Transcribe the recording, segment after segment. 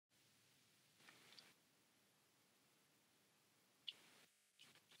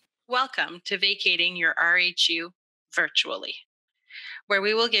Welcome to Vacating Your RHU Virtually, where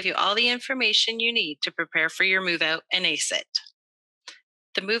we will give you all the information you need to prepare for your move out and ace it.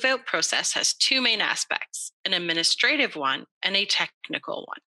 The move out process has two main aspects, an administrative one and a technical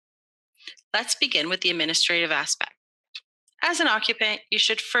one. Let's begin with the administrative aspect. As an occupant, you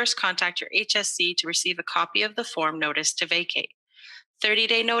should first contact your HSC to receive a copy of the form notice to vacate.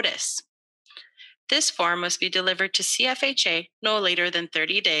 30-day notice. This form must be delivered to CFHA no later than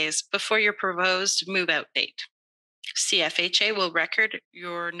 30 days before your proposed move-out date. CFHA will record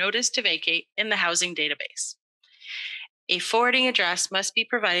your notice to vacate in the housing database. A forwarding address must be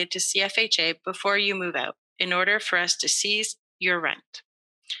provided to CFHA before you move out in order for us to seize your rent.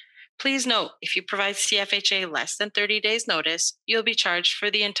 Please note, if you provide CFHA less than 30 days notice, you'll be charged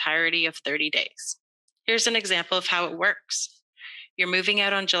for the entirety of 30 days. Here's an example of how it works. You're moving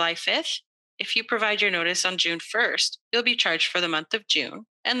out on July 5th. If you provide your notice on June 1st, you'll be charged for the month of June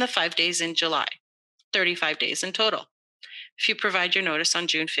and the 5 days in July, 35 days in total. If you provide your notice on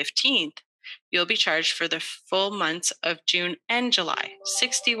June 15th, you'll be charged for the full months of June and July,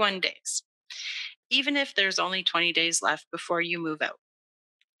 61 days, even if there's only 20 days left before you move out.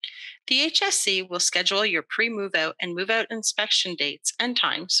 The HSC will schedule your pre-move out and move out inspection dates and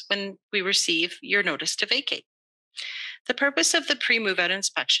times when we receive your notice to vacate. The purpose of the pre-move out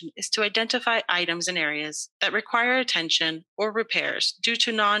inspection is to identify items and areas that require attention or repairs due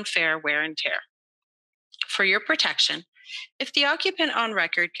to non-fair wear and tear. For your protection, if the occupant on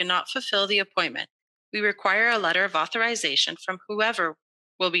record cannot fulfill the appointment, we require a letter of authorization from whoever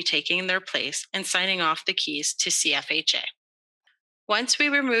will be taking their place and signing off the keys to CFHA. Once we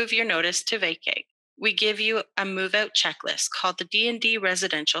remove your notice to vacate, we give you a move-out checklist called the D&D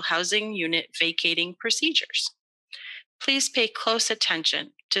Residential Housing Unit Vacating Procedures. Please pay close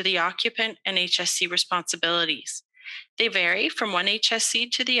attention to the occupant and HSC responsibilities. They vary from one HSC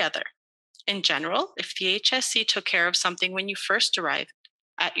to the other. In general, if the HSC took care of something when you first arrived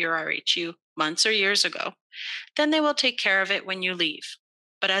at your RHU months or years ago, then they will take care of it when you leave.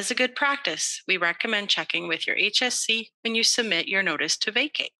 But as a good practice, we recommend checking with your HSC when you submit your notice to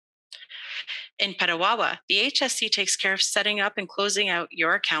vacate. In Petawawa, the HSC takes care of setting up and closing out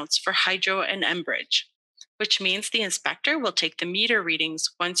your accounts for hydro and Enbridge, which means the inspector will take the meter readings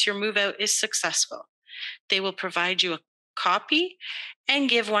once your move out is successful. They will provide you a copy and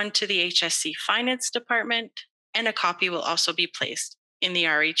give one to the HSC Finance Department, and a copy will also be placed in the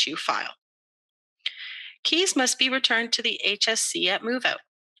RHU file. Keys must be returned to the HSC at move out,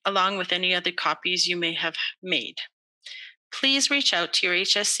 along with any other copies you may have made. Please reach out to your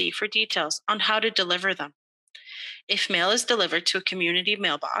HSC for details on how to deliver them. If mail is delivered to a community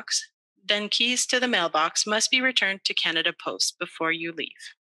mailbox, then keys to the mailbox must be returned to Canada Post before you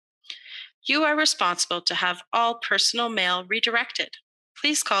leave. You are responsible to have all personal mail redirected.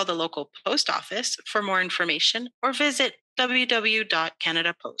 Please call the local post office for more information or visit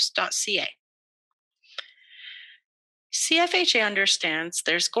www.canadapost.ca. CFHA understands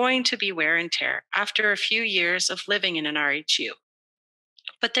there's going to be wear and tear after a few years of living in an RHU.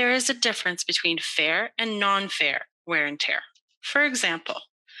 But there is a difference between fair and non-fair wear and tear. For example,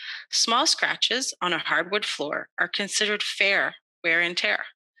 small scratches on a hardwood floor are considered fair wear and tear,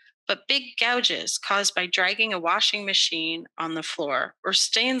 but big gouges caused by dragging a washing machine on the floor or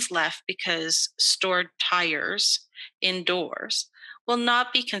stains left because stored tires indoors will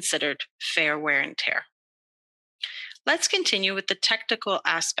not be considered fair wear and tear. Let's continue with the technical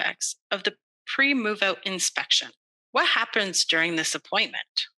aspects of the pre-move out inspection. What happens during this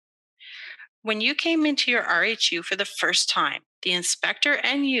appointment? When you came into your RHU for the first time, the inspector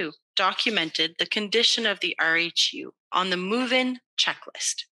and you documented the condition of the RHU on the move-in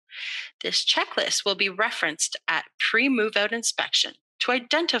checklist. This checklist will be referenced at pre-move out inspection to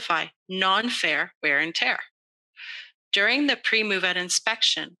identify non-fair wear and tear. During the pre-move out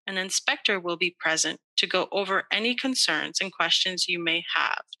inspection, an inspector will be present to go over any concerns and questions you may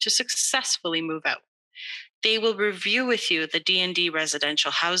have to successfully move out. They will review with you the D&D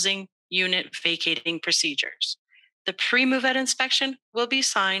Residential Housing Unit Vacating Procedures. The pre-move out inspection will be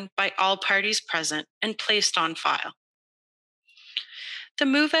signed by all parties present and placed on file. The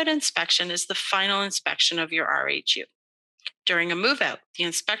move-out inspection is the final inspection of your RHU. During a move-out, the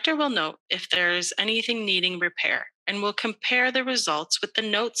inspector will note if there is anything needing repair and will compare the results with the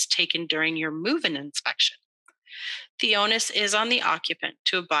notes taken during your move-in inspection. The onus is on the occupant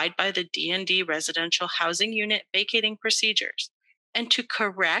to abide by the D&D Residential Housing Unit Vacating Procedures and to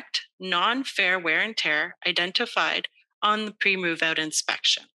correct non-fair wear and tear identified on the pre-move-out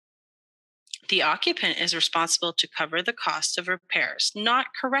inspection. The occupant is responsible to cover the cost of repairs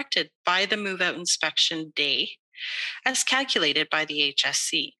not corrected by the move-out inspection day as calculated by the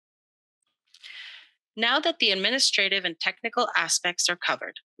HSC. Now that the administrative and technical aspects are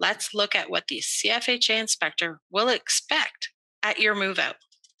covered, let's look at what the CFHA inspector will expect at your move out.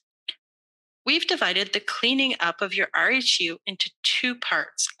 We've divided the cleaning up of your RHU into two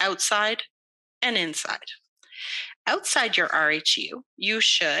parts, outside and inside. Outside your RHU, you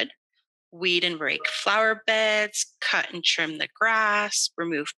should weed and rake flower beds, cut and trim the grass,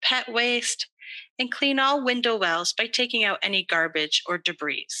 remove pet waste, and clean all window wells by taking out any garbage or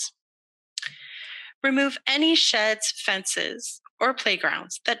debris. Remove any sheds, fences, or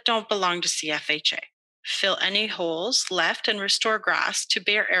playgrounds that don't belong to CFHA. Fill any holes left and restore grass to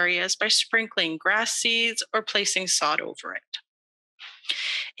bare areas by sprinkling grass seeds or placing sod over it.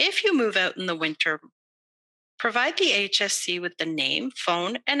 If you move out in the winter, provide the HSC with the name,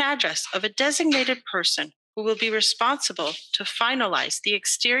 phone, and address of a designated person who will be responsible to finalize the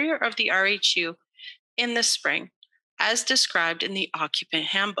exterior of the RHU in the spring, as described in the occupant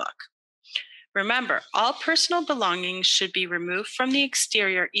handbook. Remember, all personal belongings should be removed from the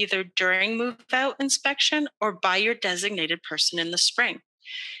exterior either during move-out inspection or by your designated person in the spring.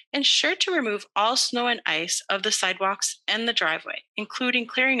 Ensure to remove all snow and ice of the sidewalks and the driveway, including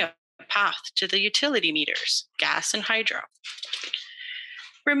clearing a path to the utility meters, gas and hydro.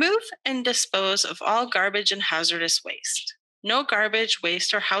 Remove and dispose of all garbage and hazardous waste. No garbage,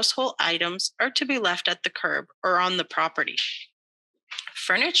 waste, or household items are to be left at the curb or on the property.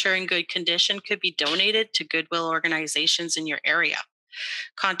 Furniture in good condition could be donated to Goodwill organizations in your area.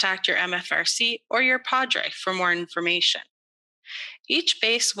 Contact your MFRC or your Padre for more information. Each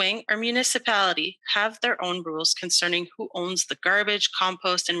base, wing, or municipality have their own rules concerning who owns the garbage,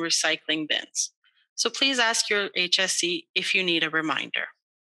 compost, and recycling bins. So please ask your HSC if you need a reminder.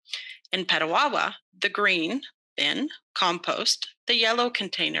 In Petawawa, the green bin, compost, the yellow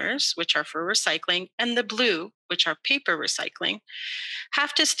containers, which are for recycling, and the blue, which are paper recycling,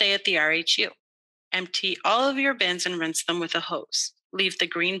 have to stay at the RHU. Empty all of your bins and rinse them with a hose. Leave the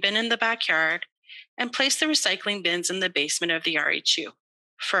green bin in the backyard and place the recycling bins in the basement of the RHU.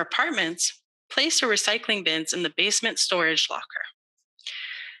 For apartments, place your recycling bins in the basement storage locker.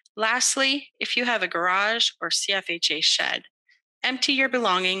 Lastly, if you have a garage or CFHA shed, empty your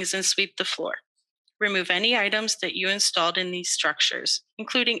belongings and sweep the floor. Remove any items that you installed in these structures,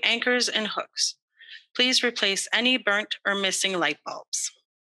 including anchors and hooks. Please replace any burnt or missing light bulbs.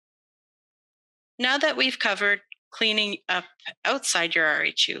 Now that we've covered cleaning up outside your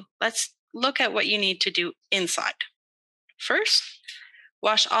RHU, let's look at what you need to do inside. First,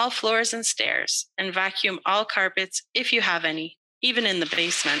 wash all floors and stairs and vacuum all carpets if you have any, even in the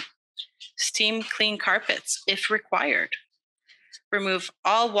basement. Steam clean carpets if required. Remove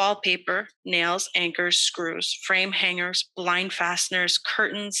all wallpaper, nails, anchors, screws, frame hangers, blind fasteners,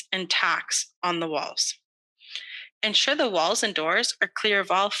 curtains, and tacks on the walls. Ensure the walls and doors are clear of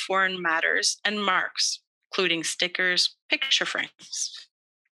all foreign matters and marks, including stickers, picture frames.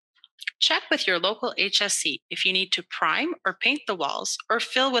 Check with your local HSC if you need to prime or paint the walls or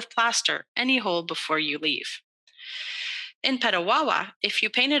fill with plaster any hole before you leave. In Petawawa, if you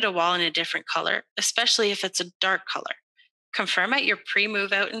painted a wall in a different color, especially if it's a dark color, confirm at your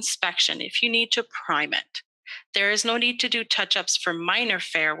pre-move out inspection if you need to prime it. There is no need to do touch-ups for minor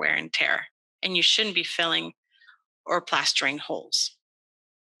fair wear and tear, and you shouldn't be filling or plastering holes.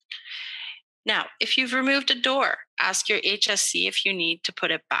 Now, if you've removed a door, ask your HSC if you need to put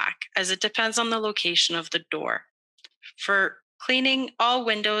it back, as it depends on the location of the door. For cleaning all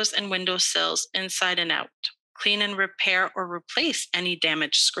windows and window sills inside and out, clean and repair or replace any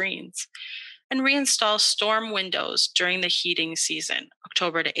damaged screens, and reinstall storm windows during the heating season,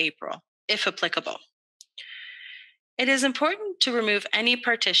 October to April, if applicable. It is important to remove any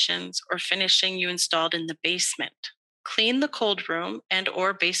partitions or finishing you installed in the basement. Clean the cold room and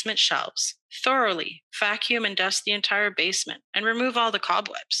or basement shelves thoroughly, vacuum and dust the entire basement, and remove all the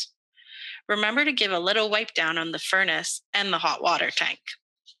cobwebs. Remember to give a little wipe down on the furnace and the hot water tank.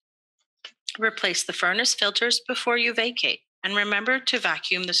 Replace the furnace filters before you vacate, and remember to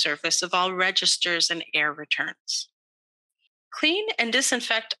vacuum the surface of all registers and air returns. Clean and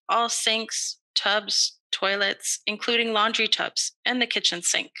disinfect all sinks, tubs, toilets, including laundry tubs and the kitchen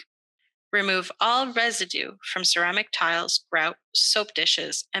sink. Remove all residue from ceramic tiles, grout, soap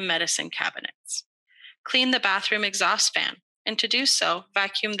dishes, and medicine cabinets. Clean the bathroom exhaust fan, and to do so,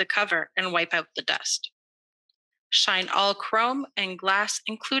 vacuum the cover and wipe out the dust. Shine all chrome and glass,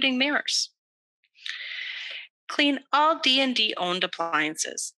 including mirrors. Clean all D&D owned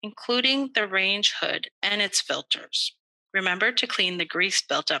appliances, including the range hood and its filters. Remember to clean the grease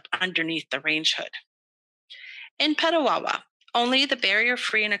built up underneath the range hood. In Petawawa, only the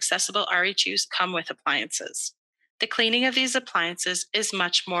barrier-free and accessible RHUs come with appliances. The cleaning of these appliances is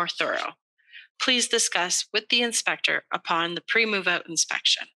much more thorough. please discuss with the inspector upon the pre-move out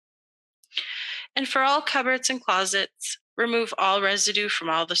inspection. And for all cupboards and closets, remove all residue from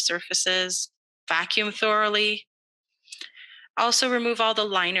all the surfaces, vacuum thoroughly. Also, remove all the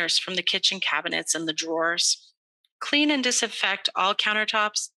liners from the kitchen cabinets and the drawers. Clean and disinfect all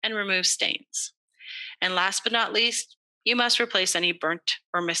countertops and remove stains. And last but not least, you must replace any burnt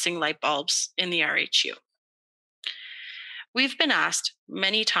or missing light bulbs in the RHU. We've been asked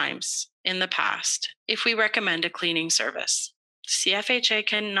many times in the past if we recommend a cleaning service. CFHA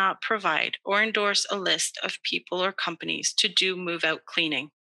cannot provide or endorse a list of people or companies to do move out cleaning.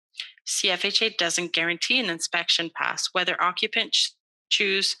 CFHA doesn't guarantee an inspection pass whether occupants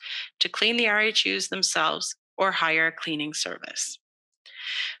choose to clean the RHUs themselves or hire a cleaning service.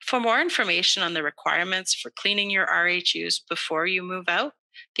 For more information on the requirements for cleaning your RHUs before you move out,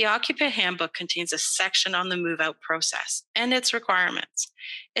 the Occupant Handbook contains a section on the move out process and its requirements.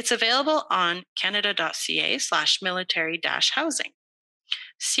 It's available on canada.ca/military-housing.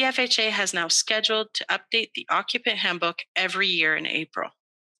 CFHA has now scheduled to update the Occupant Handbook every year in April.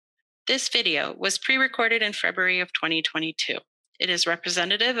 This video was pre-recorded in February of 2022. It is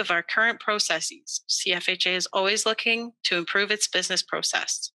representative of our current processes. CFHA is always looking to improve its business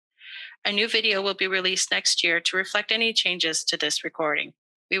process. A new video will be released next year to reflect any changes to this recording.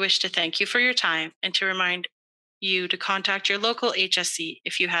 We wish to thank you for your time and to remind you to contact your local HSC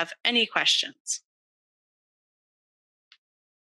if you have any questions.